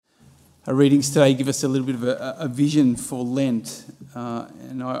Our readings today give us a little bit of a vision for Lent,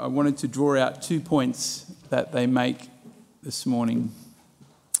 and I wanted to draw out 2 points that they make this morning.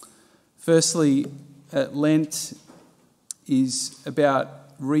 Firstly, Lent is about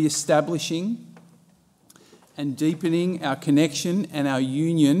re-establishing and deepening our connection and our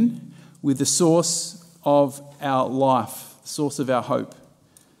union with the source of our life, the source of our hope.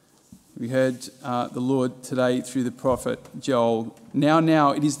 We heard the Lord today through the prophet Joel.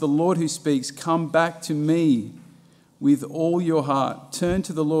 Now, it is the Lord who speaks. Come back to me with all your heart. Turn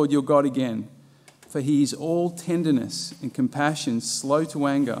to the Lord your God again, for he is all tenderness and compassion, slow to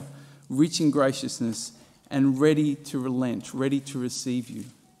anger, rich in graciousness, and ready to relent, ready to receive you.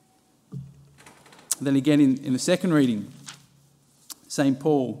 Then again in the second reading, St.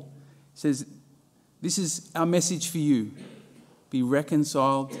 Paul says, this is our message for you. Be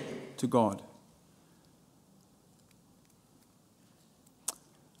reconciled to God.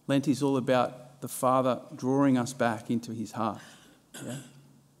 Lent is all about the Father drawing us back into his heart. Yeah?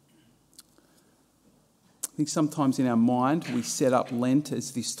 I think sometimes in our mind we set up Lent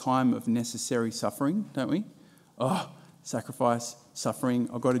as this time of necessary suffering, don't we? Oh, sacrifice, suffering,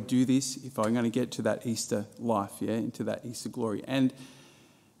 I've got to do this if I'm going to get to that Easter life, into that Easter glory. And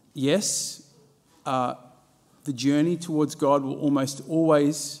yes, the journey towards God will almost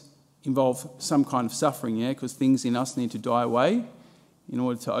always involve some kind of suffering, because things in us need to die away in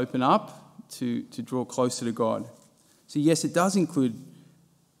order to open up, to draw closer to God. So yes, it does include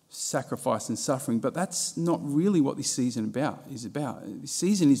sacrifice and suffering, but that's not really what this season is about. This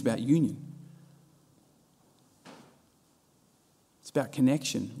season is about union. It's about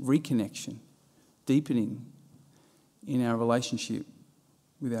connection, reconnection, deepening in our relationship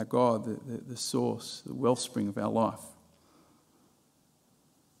with our God, the source, the wellspring of our life.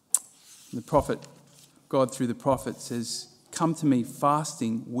 The prophet, God through the prophet says, come to me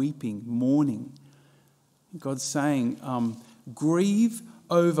fasting, weeping, mourning. God's saying, grieve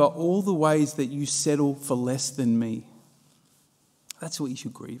over all the ways that you settle for less than me. That's what you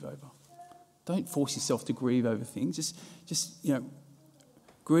should grieve over. Don't force yourself to grieve over things. Just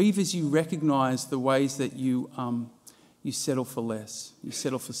grieve as you recognise the ways that you settle for less. You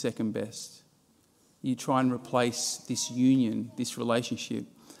settle for second best. You try and replace this union, this relationship,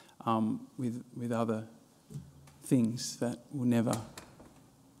 with other things that will never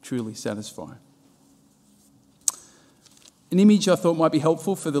truly satisfy. An image I thought might be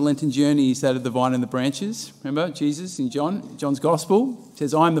helpful for the Lenten journey is that of the vine and the branches. Remember Jesus in John's Gospel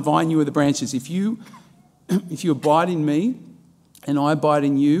says, I am the vine, you are the branches. If you abide in me and I abide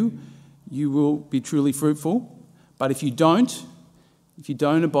in you, you will be truly fruitful. But if you don't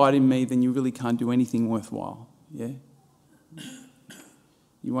abide in me, then you really can't do anything worthwhile. Yeah?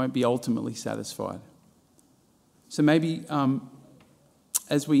 You won't be ultimately satisfied. So maybe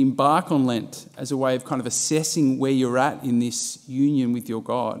as we embark on Lent as a way of kind of assessing where you're at in this union with your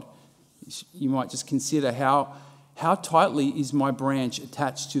God, you might just consider how tightly is my branch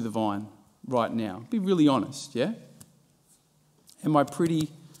attached to the vine right now. Be really honest, yeah? Am I pretty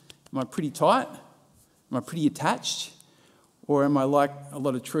tight? Am I pretty attached? Or am I like a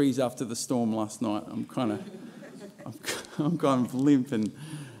lot of trees after the storm last night? I'm kind of limp and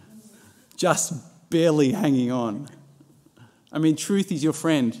just barely hanging on. I mean, truth is your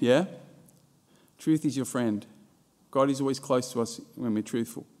friend, yeah? Truth is your friend. God is always close to us when we're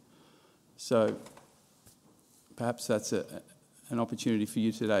truthful. So perhaps that's an opportunity for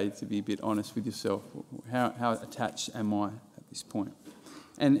you today to be a bit honest with yourself. How attached am I at this point?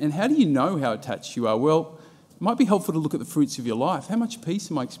 And how do you know how attached you are? Well, it might be helpful to look at the fruits of your life. How much peace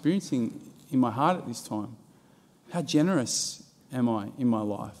am I experiencing in my heart at this time? How generous am I in my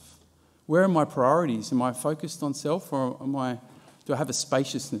life? Where are my priorities? Am I focused on self, or do I have a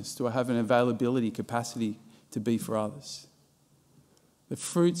spaciousness? Do I have an availability, capacity to be for others? The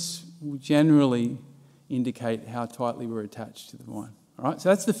fruits will generally indicate how tightly we're attached to the vine. All right, so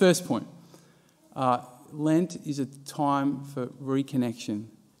that's the first point. Lent is a time for reconnection,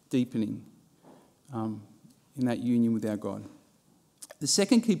 deepening in that union with our God. The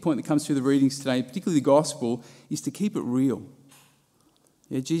second key point that comes through the readings today, particularly the gospel, is to keep it real.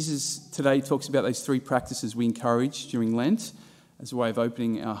 Yeah, Jesus today talks about those 3 practices we encourage during Lent as a way of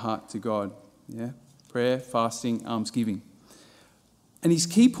opening our heart to God. Yeah, prayer, fasting, almsgiving. And his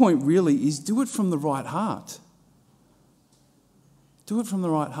key point really is do it from the right heart. Do it from the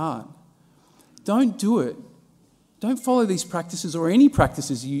right heart. Don't do it. Don't follow these practices or any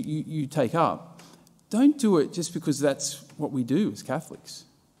practices you take up. Don't do it just because that's what we do as Catholics.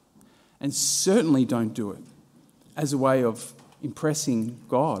 And certainly don't do it as a way of impressing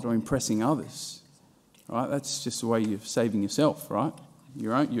God or impressing others. Right? That's just a way of saving yourself, right?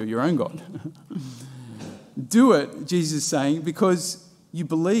 You're your own God. Do it, Jesus is saying, because you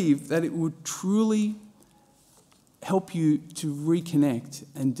believe that it would truly help you to reconnect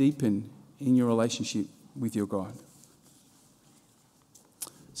and deepen in your relationship with your God.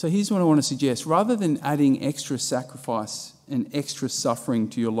 So here's what I want to suggest. Rather than adding extra sacrifice and extra suffering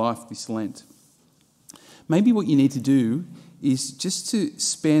to your life this Lent, maybe what you need to do is just to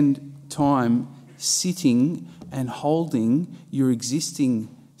spend time sitting and holding your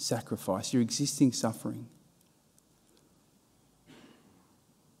existing sacrifice, your existing suffering.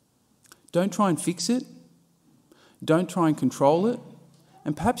 Don't try and fix it. Don't try and control it.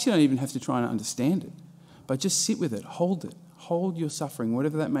 And perhaps you don't even have to try and understand it. But just sit with it. Hold it. Hold your suffering,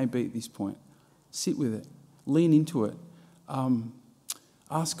 whatever that may be at this point. Sit with it. Lean into it.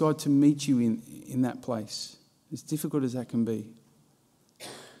 Ask God to meet you in that place, as difficult as that can be.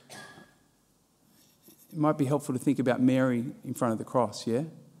 It might be helpful to think about Mary in front of the cross, yeah?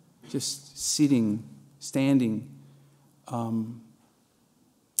 Just sitting, standing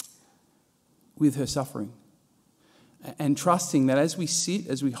with her suffering. And trusting that as we sit,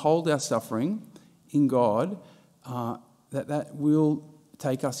 as we hold our suffering in God, that will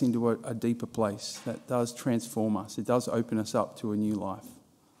take us into a deeper place that does transform us. It does open us up to a new life.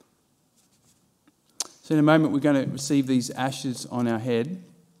 So in a moment, we're going to receive these ashes on our head.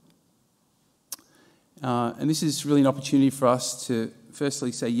 And this is really an opportunity for us to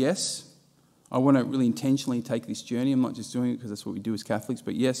firstly say, yes, I want to really intentionally take this journey. I'm not just doing it because that's what we do as Catholics,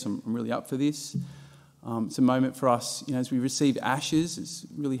 but yes, I'm really up for this. It's a moment for us, as we receive ashes, it's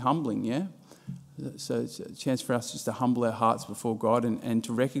really humbling, yeah? So it's a chance for us just to humble our hearts before God and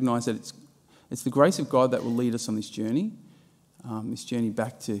to recognise that it's the grace of God that will lead us on this journey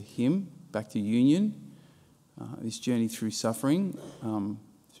back to Him, back to union, this journey through suffering.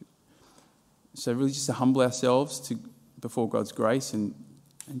 So really just to humble ourselves before God's grace and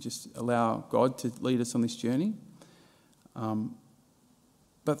just allow God to lead us on this journey.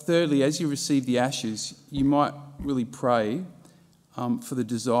 But thirdly, as you receive the ashes, you might really pray for the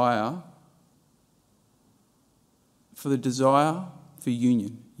desire for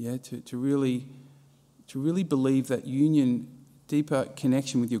union, yeah, to really believe that union, deeper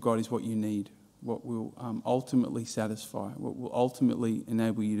connection with your God is what you need, what will ultimately satisfy, what will ultimately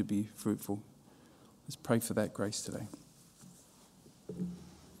enable you to be fruitful. Let's pray for that grace today.